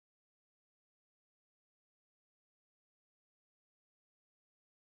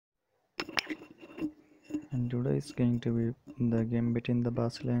Today is going to be the game between the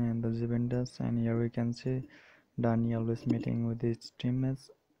Barcelona and the Juventus, and here we can see Daniel is meeting with his teammates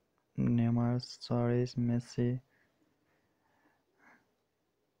Neymar, Suarez, Messi,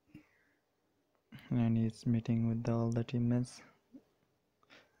 and he's meeting with all the teammates,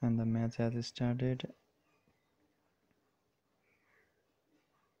 and the match has started.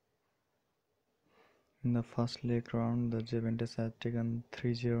 In the first leg round, the Juventus has taken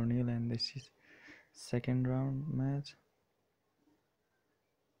 3-0 nil, and this is second round match.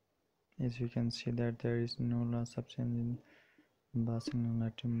 As you can see that there is no loss of change in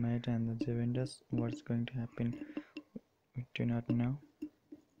Barcelona teammate and the Juventus. What's going to happen, we do not know.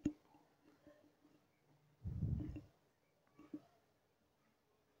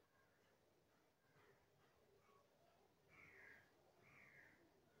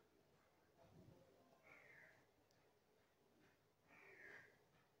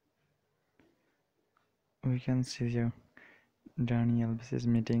 We can see here Daniel is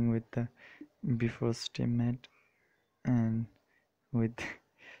meeting with the before's teammate and with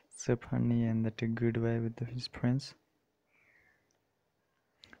so funny and that a good way with his friends.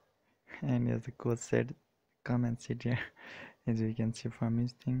 And as the coach said, come and sit here, as we can see from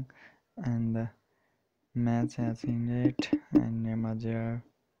his thing. And the match has ended, and Neymar Jr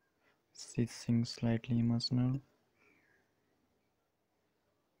seems slightly emotional.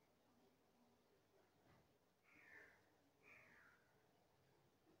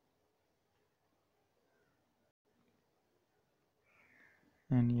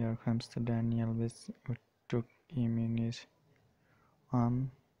 And here comes the Daniel who took him in his arm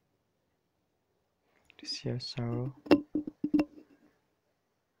to share sorrow.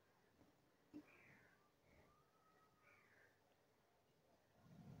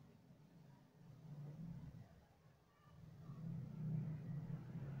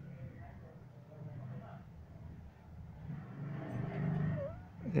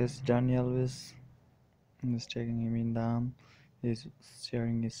 As Daniel is taking him in the arm, is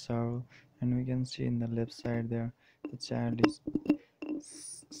sharing his sorrow, and we can see in the left side there the child is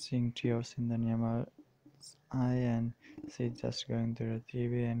seeing tears in the Neymar's eye, and she's just going to the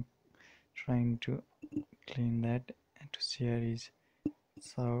TV and trying to clean that and to share his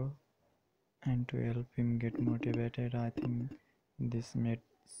sorrow and to help him get motivated. I think this made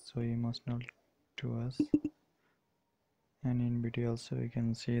so emotional to us. And in video also we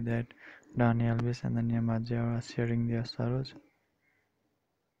can see that Dani Alves and the Neymar Jr are sharing their sorrows.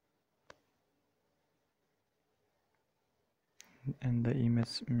 And the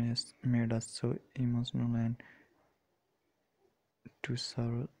image made us so emotional and to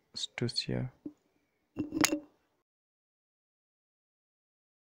share.